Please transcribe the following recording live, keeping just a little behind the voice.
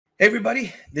Hey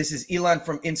everybody, this is Elon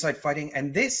from Inside Fighting,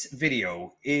 and this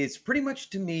video is pretty much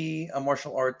to me a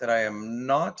martial art that I am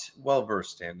not well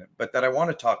versed in, but that I want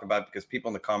to talk about because people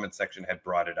in the comment section had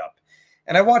brought it up.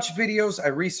 And I watched videos, I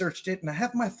researched it, and I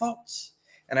have my thoughts.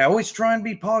 And I always try and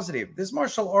be positive. This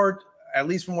martial art, at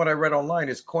least from what I read online,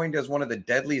 is coined as one of the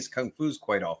deadliest kung fus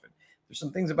quite often. There's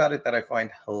some things about it that I find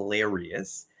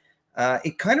hilarious.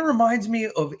 It kind of reminds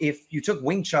me of if you took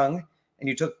Wing Chun and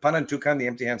you took Panantukan, the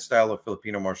empty hand style of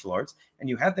Filipino martial arts, and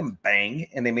you had them bang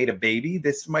and they made a baby,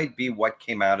 this might be what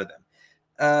came out of them.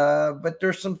 But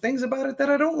there's some things about it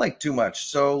that I don't like too much.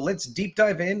 So let's deep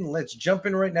dive in. Let's jump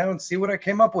in right now and see what I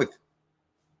came up with.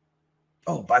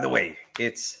 Oh, by the way,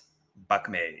 it's Pak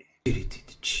Mei.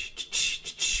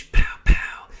 Pow,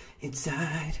 pow.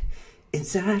 Inside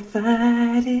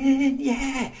fighting,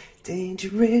 yeah.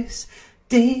 Dangerous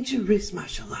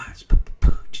martial arts.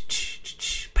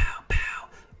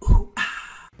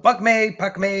 Pak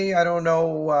Mei, I don't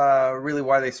know really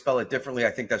why they spell it differently. I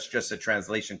think that's just a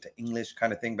translation to English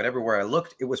kind of thing. But everywhere I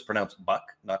looked, it was pronounced buck,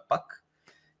 not buck.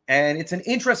 And it's an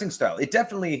interesting style. It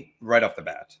definitely, right off the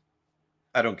bat,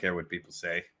 I don't care what people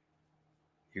say.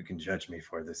 You can judge me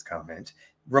for this comment.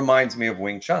 Reminds me of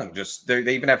Wing Chun. Just they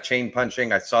even have chain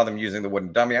punching. I saw them using the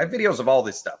wooden dummy. I have videos of all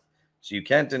this stuff. So you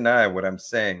can't deny what I'm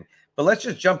saying. But let's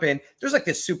just jump in. There's like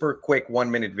this super quick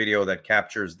 1-minute video that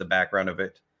captures the background of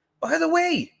it. By the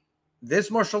way,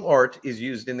 this martial art is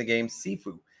used in the game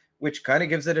Sifu, which kind of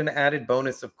gives it an added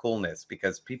bonus of coolness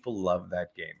because people love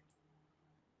that game.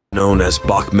 Known as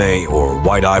Pak Mei or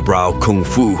White Eyebrow Kung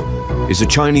Fu, is a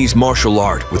Chinese martial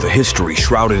art with a history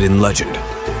shrouded in legend.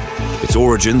 Its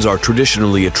origins are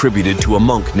traditionally attributed to a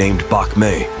monk named Pak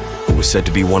Mei, who was said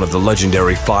to be one of the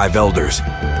legendary 5 elders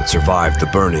that survived the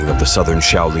burning of the southern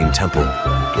Shaolin Temple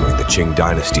during the Qing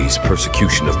dynasty's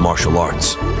persecution of martial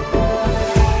arts.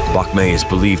 Pak Mei is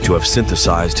believed to have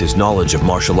synthesized his knowledge of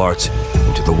martial arts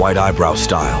into the white eyebrow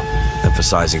style,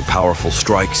 emphasizing powerful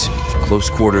strikes, close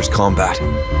quarters combat,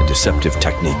 and deceptive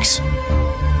techniques.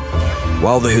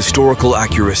 While the historical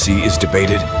accuracy is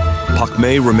debated, Pak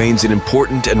Mei remains an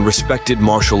important and respected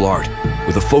martial art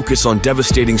with a focus on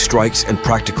devastating strikes and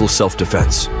practical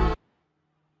self-defense.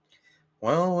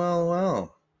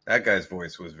 Well. That guy's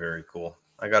voice was very cool.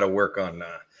 I got to work on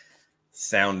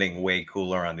sounding way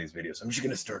cooler on these videos. I'm just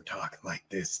going to start talking like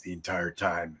this the entire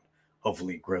time.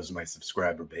 Hopefully it grows my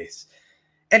subscriber base.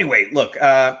 Anyway, look,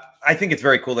 I think it's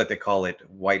very cool that they call it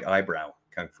white eyebrow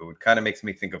kung fu. It kind of makes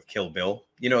me think of Kill Bill.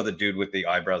 You know, the dude with the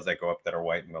eyebrows that go up that are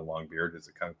white and the long beard is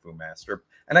a kung fu master.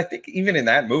 And I think even in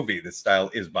that movie, the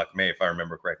style is Pak Mei, if I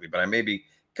remember correctly, but I may be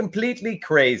completely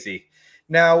crazy.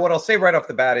 Now, what I'll say right off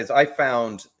the bat is I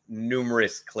found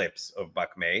numerous clips of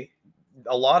Pak Mei,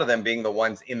 a lot of them being the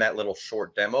ones in that little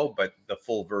short demo, but the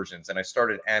full versions, and I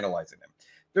started analyzing them.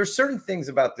 There's certain things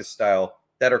about this style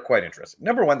that are quite interesting.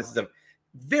 Number one, this is a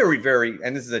very,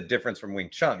 and this is a difference from Wing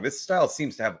Chun. This style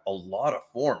seems to have a lot of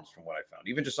forms from what I found.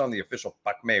 Even just on the official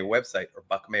Pak Mei website,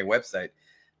 I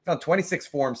found 26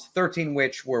 forms, 13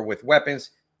 which were with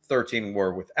weapons, 13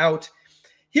 were without.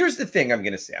 Here's the thing I'm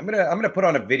going to say. I'm going to put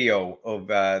on a video of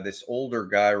this older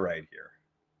guy right here.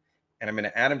 And I'm going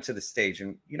to add him to the stage.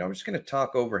 And, you know, I'm just going to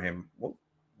talk over him. Well,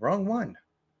 wrong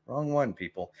one,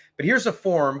 people. But here's a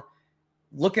form.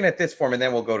 Looking at this form, and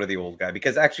then we'll go to the old guy.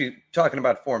 Because actually, talking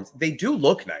about forms, they do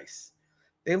look nice.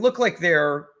 They look like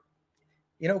they're,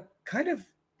 you know, kind of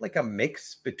like a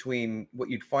mix between what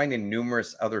you'd find in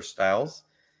numerous other styles.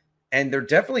 And they're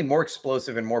definitely more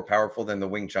explosive and more powerful than the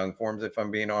Wing Chun forms, if I'm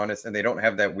being honest. And they don't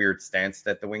have that weird stance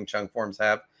that the Wing Chun forms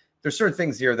have. There's certain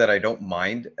things here that I don't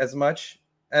mind as much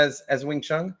as Wing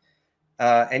Chun.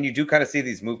 And you do kind of see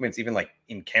these movements even like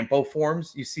in Kempo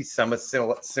forms. You see some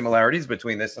similarities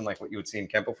between this and like what you would see in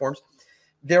Kempo forms.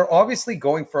 They're obviously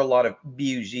going for a lot of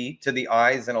biuji to the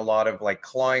eyes and a lot of like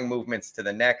clawing movements to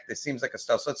the neck. This seems like a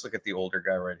style. So let's look at the older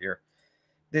guy right here.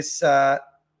 This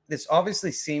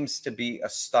obviously seems to be a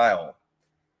style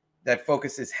that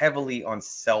focuses heavily on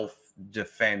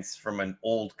self-defense from an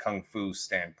old kung fu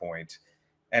standpoint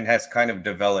and has kind of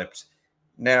developed.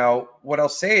 Now, what I'll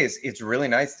say is it's really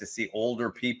nice to see older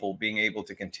people being able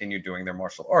to continue doing their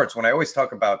martial arts. When I always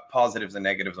talk about positives and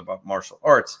negatives about martial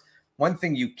arts, one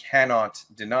thing you cannot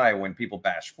deny when people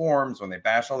bash forms, when they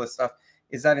bash all this stuff,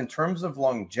 is that in terms of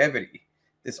longevity,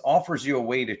 this offers you a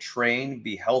way to train,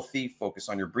 be healthy, focus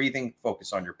on your breathing,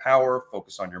 focus on your power,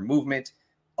 focus on your movement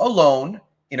alone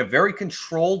in a very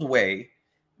controlled way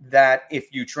that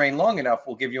if you train long enough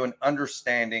will give you an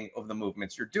understanding of the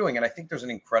movements you're doing. And I think there's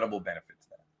an incredible benefit to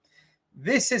that.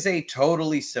 This is a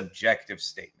totally subjective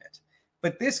statement,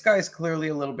 but this guy's clearly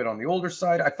a little bit on the older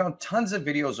side. I found tons of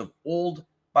videos of old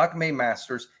Pak Mei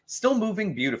masters, still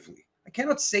moving beautifully. I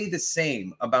cannot say the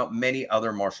same about many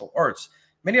other martial arts.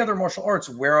 Many other martial arts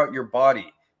wear out your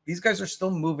body. These guys are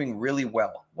still moving really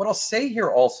well. What I'll say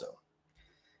here also,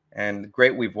 and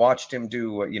great, we've watched him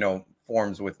do,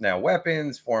 forms with now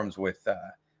weapons, forms with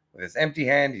his empty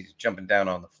hand. He's jumping down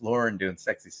on the floor and doing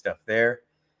sexy stuff there.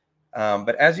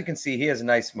 But as you can see, he has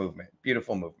nice movement,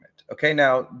 beautiful movement. Okay,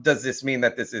 now, does this mean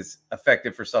that this is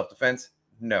effective for self-defense?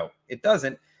 No, it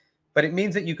doesn't. But it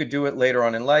means that you could do it later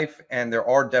on in life, and there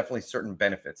are definitely certain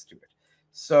benefits to it.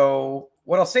 So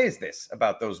what I'll say is this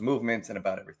about those movements and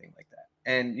about everything like that.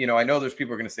 And, I know there's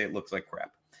people who are going to say it looks like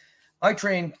crap. I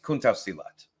trained Kung Tao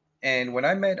Silat. And when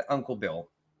I met Uncle Bill,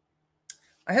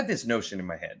 I had this notion in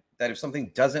my head that if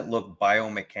something doesn't look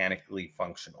biomechanically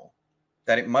functional,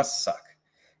 that it must suck.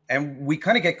 And we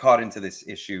kind of get caught into this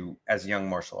issue as young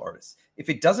martial artists. If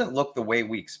it doesn't look the way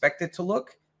we expect it to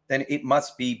look, then it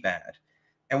must be bad.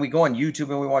 And we go on YouTube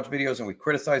and we watch videos and we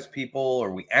criticize people,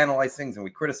 or we analyze things and we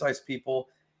criticize people.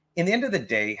 In the end of the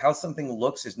day, how something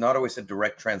looks is not always a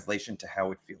direct translation to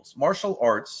how it feels. Martial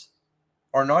arts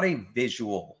are not a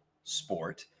visual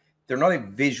sport. They're not a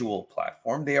visual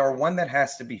platform. They are one that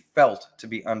has to be felt to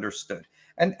be understood.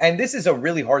 And this is a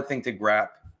really hard thing to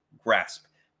grasp,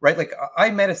 right? Like, I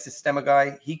met a Sistema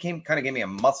guy. He kind of gave me a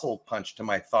muscle punch to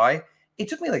my thigh. It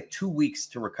took me like 2 weeks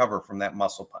to recover from that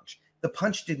muscle punch. The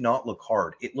punch did not look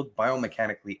hard. It looked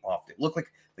biomechanically off. It looked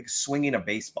like swinging a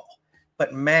baseball.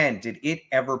 But man, did it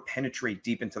ever penetrate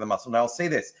deep into the muscle. Now, I'll say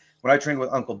this. When I trained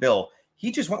with Uncle Bill,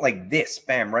 he just went like this,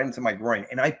 bam, right into my groin.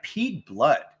 And I peed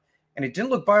blood. And it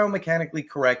didn't look biomechanically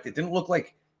correct. It didn't look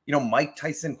like, Mike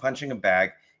Tyson punching a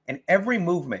bag. And every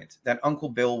movement that Uncle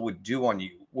Bill would do on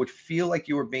you would feel like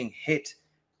you were being hit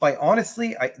by,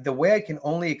 honestly, the way I can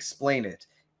only explain it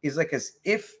is like as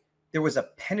if there was a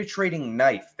penetrating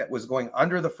knife that was going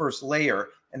under the first layer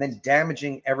and then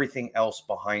damaging everything else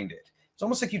behind it. It's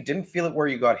almost like you didn't feel it where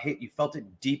you got hit. You felt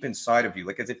it deep inside of you,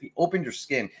 like as if he opened your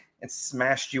skin and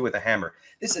smashed you with a hammer.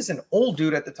 This is an old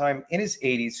dude at the time in his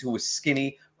 80s who was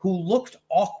skinny, who looked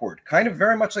awkward, kind of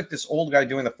very much like this old guy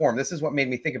doing the form. This is what made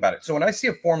me think about it. So when I see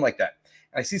a form like that,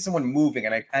 and I see someone moving,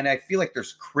 and I feel like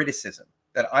there's criticism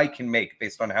that I can make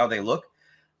based on how they look,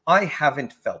 I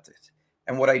haven't felt it.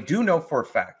 And what I do know for a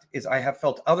fact is I have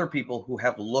felt other people who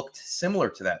have looked similar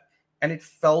to that. And it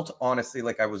felt, honestly,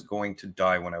 like I was going to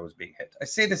die when I was being hit. I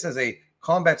say this as a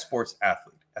combat sports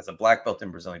athlete, as a black belt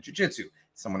in Brazilian Jiu-Jitsu,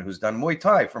 someone who's done Muay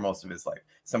Thai for most of his life,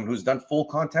 someone who's done full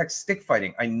contact stick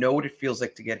fighting. I know what it feels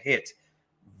like to get hit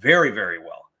very, very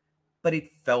well. But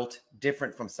it felt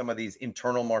different from some of these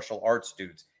internal martial arts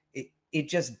dudes. It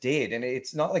just did. And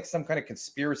it's not like some kind of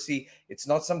conspiracy. It's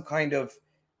not some kind of,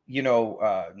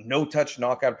 no-touch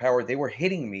knockout power. They were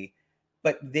hitting me,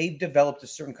 but they've developed a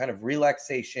certain kind of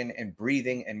relaxation and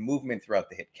breathing and movement throughout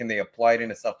the hit. Can they apply it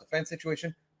in a self-defense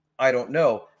situation? I don't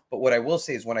know. But what I will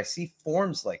say is when I see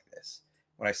forms like this,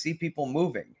 when I see people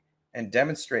moving and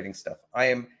demonstrating stuff, I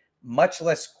am much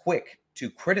less quick to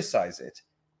criticize it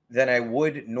than I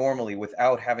would normally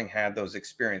without having had those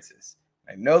experiences.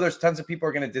 I know there's tons of people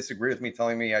who are going to disagree with me,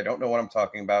 telling me I don't know what I'm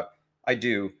talking about. I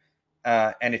do.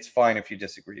 And it's fine if you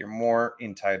disagree. You're more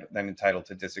entitled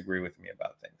to disagree with me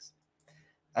about things.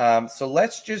 So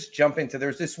let's just jump into,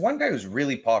 there's this one guy who's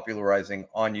really popularizing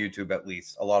on YouTube, at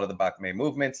least, a lot of the Pak Mei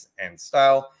movements and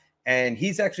style. And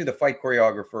he's actually the fight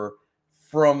choreographer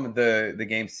from the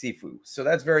game Sifu. So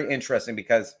that's very interesting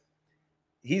because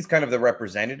he's kind of the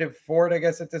representative for it, I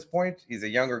guess, at this point. He's a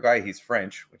younger guy. He's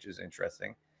French, which is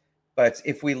interesting. But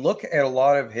if we look at a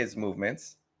lot of his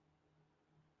movements,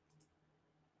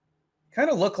 kind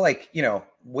of look like,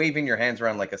 waving your hands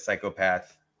around like a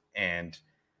psychopath. And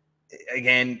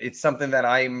again, it's something that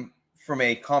I'm, from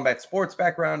a combat sports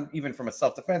background, even from a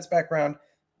self-defense background,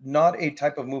 not a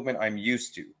type of movement I'm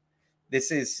used to.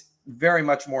 This is very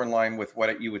much more in line with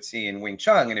what you would see in Wing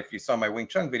Chun. And if you saw my Wing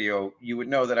Chun video, you would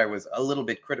know that I was a little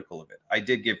bit critical of it. I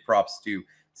did give props to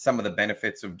some of the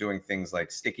benefits of doing things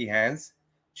like sticky hands,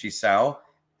 Chi Sao,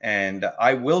 and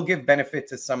I will give benefit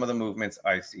to some of the movements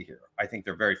I see here. I think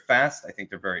they're very fast. I think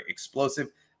they're very explosive.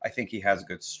 I think he has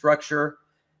good structure.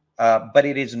 But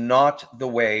it is not the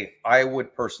way I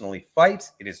would personally fight.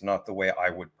 It is not the way I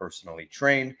would personally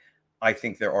train. I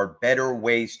think there are better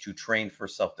ways to train for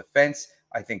self-defense.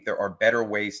 I think there are better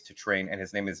ways to train, and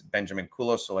his name is Benjamin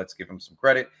Kulo, so let's give him some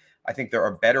credit. I think there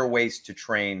are better ways to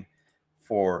train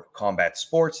for combat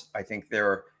sports. I think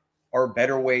there are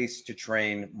better ways to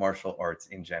train martial arts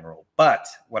in general. But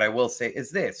what I will say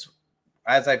is this.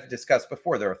 As I've discussed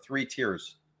before, there are 3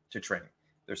 tiers to training.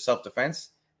 There's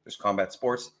self-defense, there's combat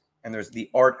sports, and there's the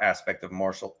art aspect of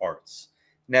martial arts.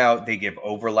 Now, they give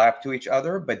overlap to each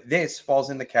other, but this falls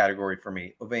in the category for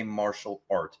me of a martial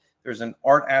art. There's an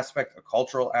art aspect, a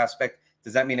cultural aspect.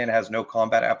 Does that mean it has no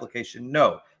combat application?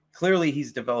 No. Clearly,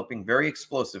 he's developing very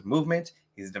explosive movement.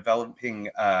 He's developing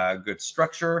good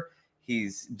structure.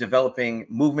 He's developing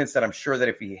movements that I'm sure that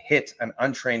if he hit an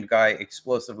untrained guy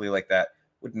explosively like that,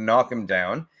 would knock him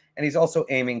down. And he's also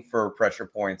aiming for pressure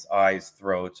points, eyes,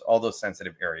 throats, all those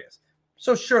sensitive areas.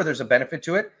 So sure, there's a benefit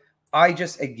to it. I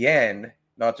just, again,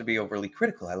 not to be overly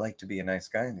critical, I like to be a nice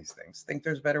guy in these things, think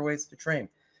there's better ways to train.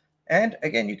 And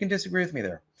again, you can disagree with me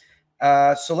there.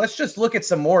 So let's just look at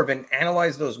some more of it and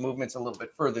analyze those movements a little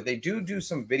bit further. They do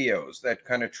some videos that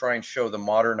kind of try and show the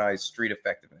modernized street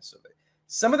effectiveness of it.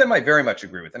 Some of them I very much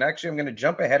agree with. And actually, I'm going to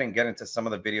jump ahead and get into some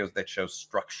of the videos that show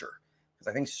structure,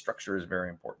 because I think structure is very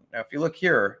important. Now, if you look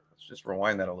here, let's just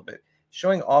rewind that a little bit.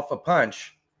 Showing off a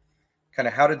punch, kind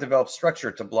of how to develop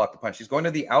structure to block the punch. He's going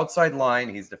to the outside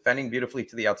line. He's defending beautifully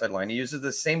to the outside line. He uses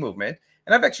the same movement.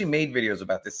 And I've actually made videos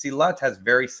about this. Silat has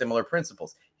very similar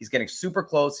principles. He's getting super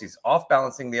close. He's off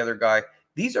balancing the other guy.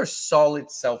 These are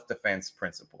solid self-defense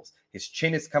principles. His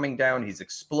chin is coming down. He's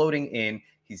exploding in.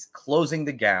 He's closing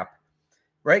the gap,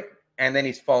 right? And then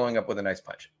he's following up with a nice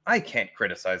punch. I can't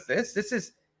criticize this. This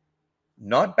is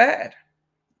not bad.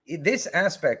 This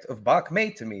aspect of Pak Mei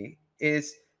to me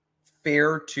is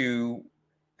fair to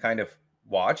kind of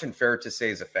watch and fair to say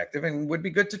is effective and would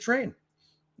be good to train.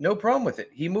 No problem with it.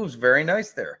 He moves very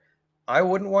nice there. I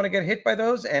wouldn't want to get hit by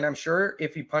those. And I'm sure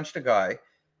if he punched a guy,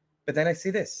 but then I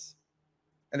see this.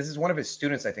 And this is one of his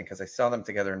students, I think, because I saw them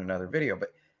together in another video. But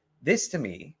this to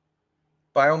me,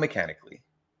 biomechanically,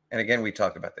 and again, we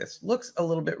talked about this, looks a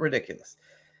little bit ridiculous.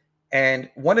 And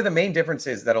one of the main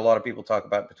differences that a lot of people talk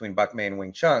about between Pak Mei and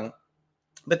Wing Chun,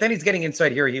 but then he's getting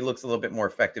inside here, he looks a little bit more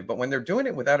effective. But when they're doing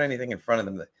it without anything in front of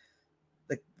them,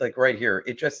 like right here,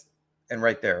 it just, and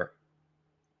right there,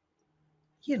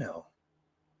 you know.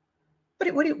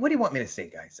 But what do you want me to say,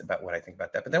 guys, about what I think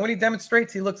about that? But then when he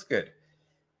demonstrates, he looks good.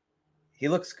 He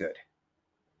looks good.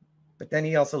 But then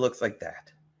he also looks like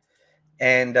that.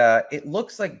 And it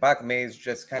looks like Pak Mei is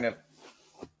just kind of...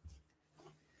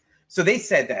 So they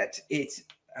said that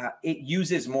it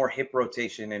uses more hip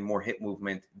rotation and more hip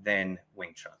movement than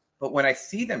Wing Chun. But when I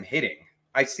see them hitting,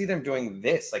 I see them doing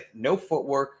this, like no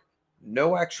footwork,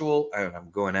 no actual... I don't know, I'm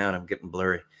going out, I'm getting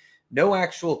blurry. No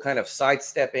actual kind of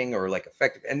sidestepping or like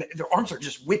effective, and their arms are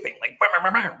just whipping like,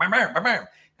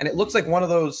 and it looks like one of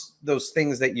those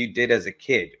things that you did as a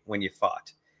kid when you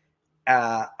fought.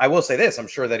 I will say this: I'm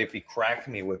sure that if he cracked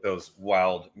me with those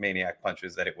wild maniac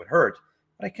punches, that it would hurt.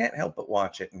 But I can't help but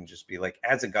watch it and just be like,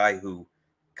 as a guy who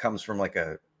comes from like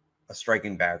a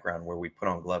striking background where we put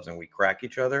on gloves and we crack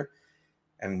each other.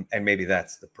 And maybe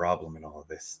that's the problem in all of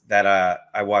this, that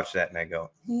I watch that and I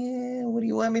go, yeah, what do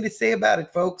you want me to say about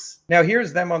it, folks? Now,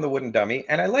 here's them on the wooden dummy.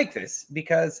 And I like this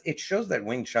because it shows that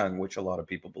Wing Chun, which a lot of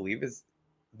people believe is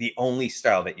the only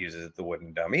style that uses the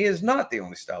wooden dummy, is not the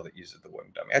only style that uses the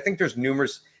wooden dummy. I think there's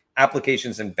numerous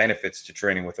applications and benefits to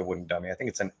training with a wooden dummy. I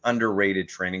think it's an underrated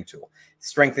training tool. It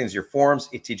strengthens your forms.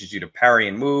 It teaches you to parry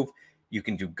and move. You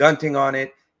can do gunting on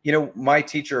it. You know, my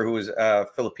teacher, who is a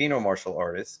Filipino martial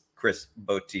artist, Chris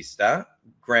Bautista,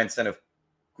 grandson of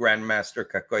Grandmaster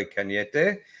Kakoy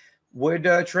Cañete, would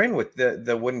train with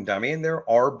the wooden dummy, and there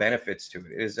are benefits to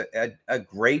it. It is a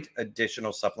great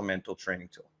additional supplemental training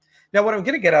tool. Now, what I'm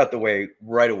going to get out the way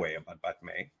right away about Pak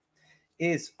Mei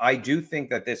is I do think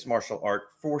that this martial art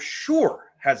for sure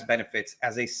has benefits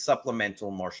as a supplemental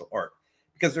martial art,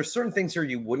 because there's certain things here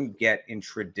you wouldn't get in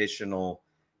traditional,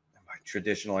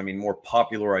 I mean more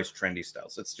popularized trendy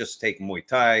styles. Let's just take Muay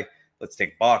Thai. Let's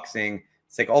take boxing.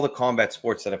 Let's take all the combat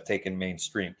sports that have taken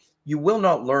mainstream. You will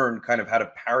not learn kind of how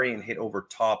to parry and hit over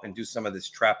top and do some of this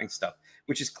trapping stuff,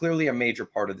 which is clearly a major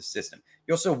part of the system.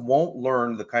 You also won't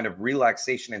learn the kind of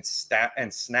relaxation and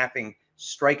snapping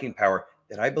striking power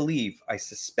that I believe, I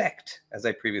suspect, as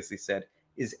I previously said,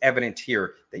 is evident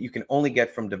here, that you can only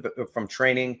get from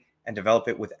training and develop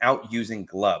it without using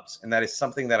gloves. And that is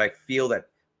something that I feel that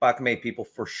Pak Mei people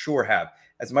for sure have.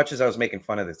 As much as I was making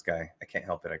fun of this guy, I can't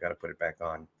help it. I got to put it back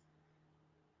on.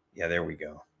 Yeah, there we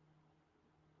go.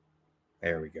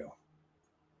 There we go.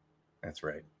 That's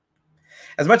right.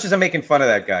 As much as I'm making fun of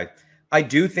that guy, I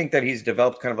do think that he's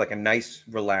developed kind of like a nice,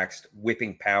 relaxed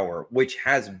whipping power, which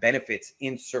has benefits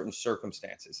in certain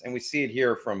circumstances. And we see it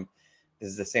here from, this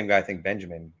is the same guy, I think,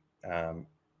 Benjamin. I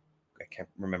can't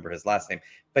remember his last name,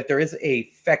 but there is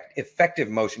a effective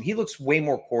motion. He looks way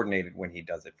more coordinated when he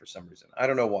does it for some reason. I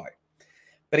don't know why.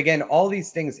 But again, all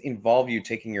these things involve you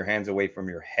taking your hands away from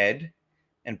your head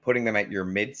and putting them at your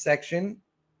midsection.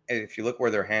 And if you look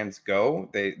where their hands go,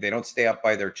 they don't stay up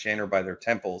by their chin or by their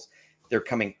temples. they're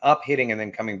coming up, hitting, and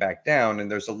then coming back down. And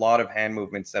there's a lot of hand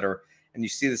movements that are, and you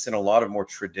see this in a lot of more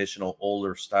traditional,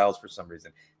 older styles for some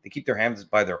reason. They keep their hands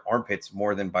by their armpits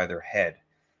more than by their head.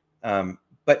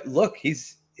 But look,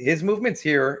 his movements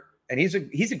here, and he's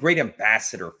a great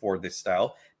ambassador for this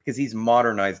style because he's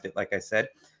modernized it. Like I said,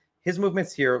 his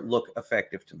movements here look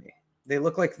effective to me. They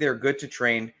look like they're good to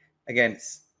train. Again,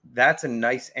 that's a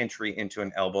nice entry into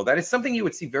an elbow. That is something you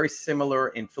would see very similar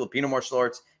in Filipino martial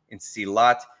arts, in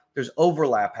Silat. There's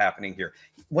overlap happening here.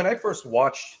 When I first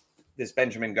watched this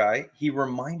Benjamin guy, he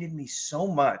reminded me so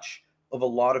much of a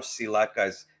lot of Silat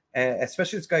guys,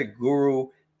 especially this guy, Guru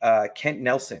Kent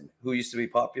Nelson, who used to be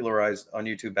popularized on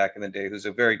YouTube back in the day, who's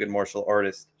a very good martial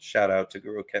artist. Shout out to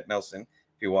Guru Kent Nelson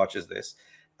if he watches this.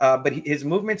 But his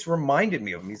movements reminded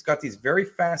me of him. He's got these very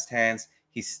fast hands.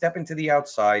 He's stepping to the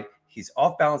outside. He's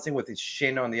off balancing with his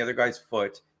shin on the other guy's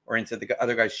foot or into the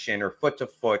other guy's shin or foot to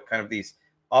foot, kind of these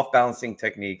off balancing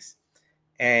techniques.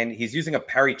 And he's using a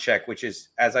parry check, which is,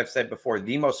 as I've said before,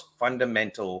 the most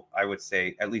fundamental, I would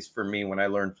say, at least for me when I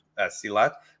learned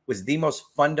Silat, was the most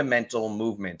fundamental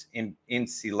movement in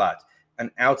Silat,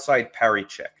 an outside parry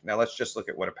check. Now let's just look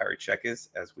at what a parry check is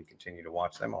as we continue to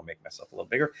watch them. I'll make myself a little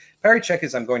bigger. Parry check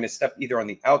is I'm going to step either on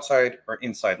the outside or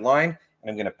inside line, and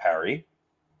I'm going to parry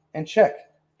and check.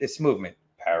 This movement,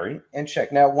 parry and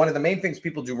check. Now, one of the main things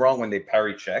people do wrong when they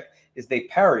parry check is they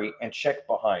parry and check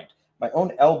behind. My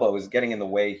own elbow is getting in the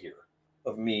way here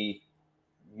of me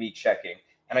checking,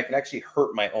 and I can actually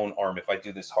hurt my own arm if I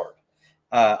do this hard.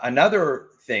 Another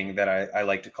thing that I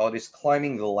like to call it is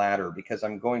climbing the ladder, because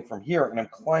I'm going from here and I'm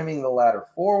climbing the ladder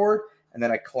forward, and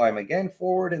then I climb again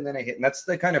forward, and then I hit. And that's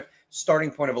the kind of starting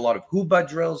point of a lot of Huba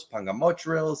drills, Pangamot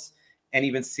drills, and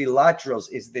even Silat drills,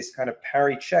 is this kind of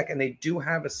parry check. And they do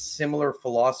have a similar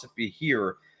philosophy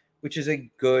here, which is a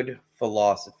good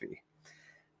philosophy.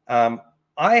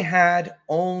 I had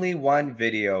only one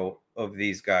video of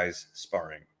these guys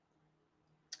sparring.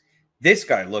 This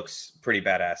guy looks pretty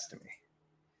badass to me.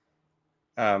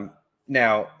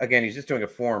 Now, again, he's just doing a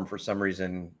form for some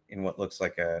reason in what looks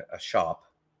like a shop.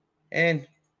 And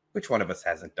which one of us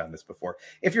hasn't done this before?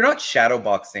 If you're not shadow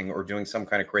boxing or doing some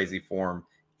kind of crazy form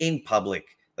in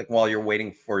public, like while you're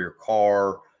waiting for your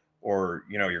car, or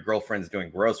your girlfriend's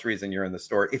doing groceries and you're in the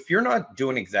store, if you're not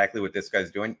doing exactly what this guy's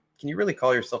doing, can you really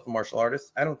call yourself a martial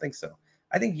artist? I don't think so.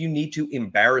 I think you need to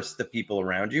embarrass the people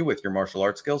around you with your martial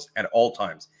arts skills at all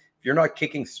times. If you're not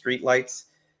kicking street lights,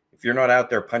 if you're not out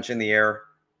there punching the air,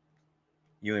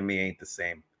 you and me ain't the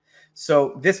same.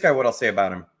 So this guy, what I'll say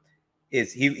about him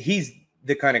is he's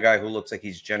the kind of guy who looks like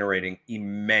he's generating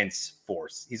immense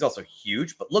force. He's also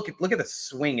huge, but look at the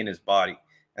swing in his body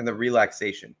and the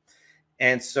relaxation.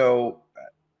 And so,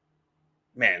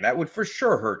 man, that would for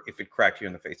sure hurt if it cracked you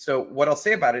in the face. So what I'll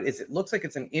say about it is it looks like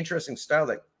it's an interesting style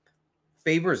that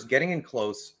favors getting in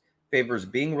close, favors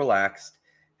being relaxed,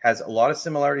 has a lot of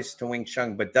similarities to Wing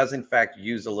Chun, but does in fact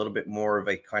use a little bit more of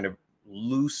a kind of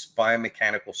loose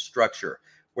biomechanical structure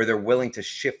where they're willing to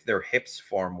shift their hips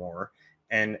far more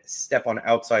and step on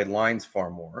outside lines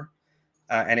far more.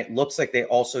 And it looks like they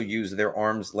also use their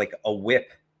arms like a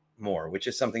whip more, which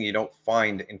is something you don't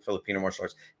find in Filipino martial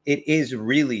arts. It is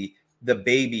really the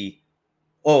baby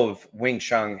of Wing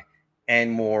Chun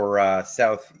and more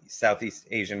Southeast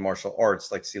Asian martial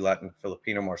arts like Silat and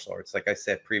Filipino martial arts, like I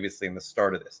said previously in the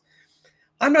start of this.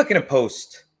 I'm not going to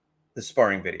post the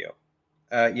sparring video.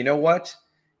 You know what?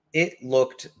 It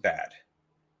looked bad.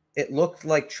 It looked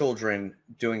like children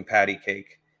doing patty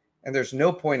cake, and there's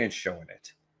no point in showing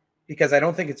it because I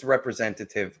don't think it's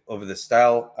representative of the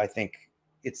style. I think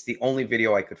it's the only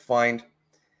video I could find,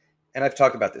 and I've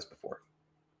talked about this before.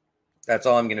 That's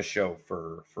all I'm going to show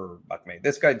for Pak Mei.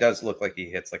 This guy does look like he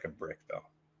hits like a brick, though.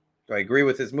 Do I agree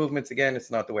with his movements? Again,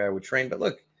 it's not the way I would train, but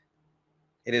look,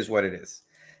 it is what it is.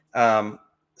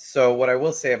 So what I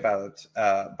will say about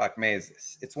Pak Mei is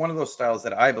this. It's one of those styles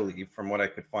that I believe, from what I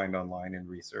could find online and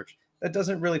research, that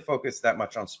doesn't really focus that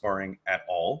much on sparring at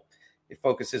all. It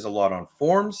focuses a lot on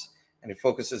forms, and it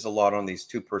focuses a lot on these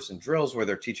two-person drills where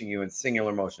they're teaching you in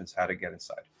singular motions how to get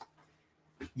inside.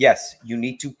 Yes, you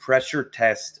need to pressure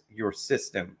test your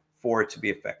system for it to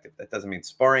be effective. That doesn't mean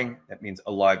sparring. That means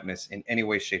aliveness in any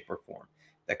way, shape, or form.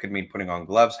 That could mean putting on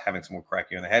gloves, having someone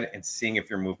crack you in the head, and seeing if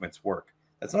your movements work.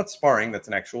 That's not sparring. That's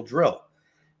an actual drill.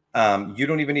 You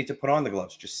don't even need to put on the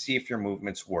gloves. Just see if your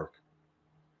movements work.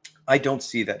 I don't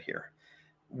see that here.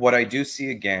 What I do see,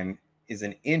 again, is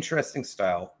an interesting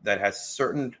style that has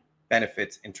certain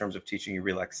benefits in terms of teaching you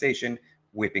relaxation,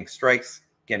 whipping strikes,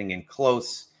 getting in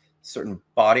close, certain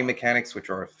body mechanics, which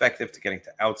are effective to getting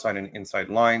to outside and inside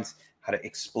lines, how to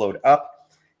explode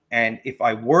up. And if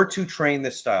I were to train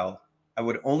this style I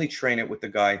would only train it with the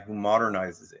guy who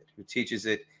modernizes it, who teaches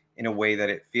it in a way that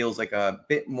it feels like a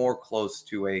bit more close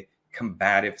to a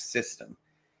combative system.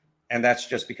 And that's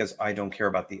just because I don't care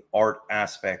about the art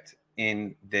aspect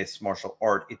in this martial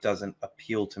art. It doesn't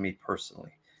appeal to me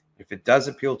personally. If it does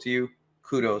appeal to you,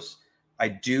 kudos. I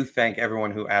do thank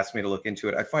everyone who asked me to look into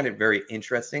it. I find it very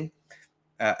interesting.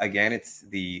 Again, it's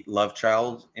the love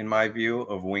child, in my view,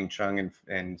 of Wing Chun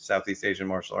and Southeast Asian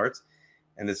martial arts.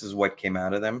 And this is what came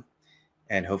out of them.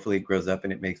 And hopefully it grows up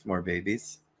and it makes more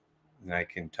babies. And I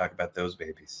can talk about those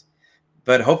babies.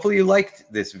 But hopefully you liked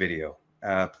this video.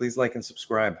 Please like and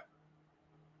subscribe.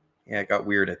 Yeah, it got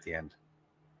weird at the end.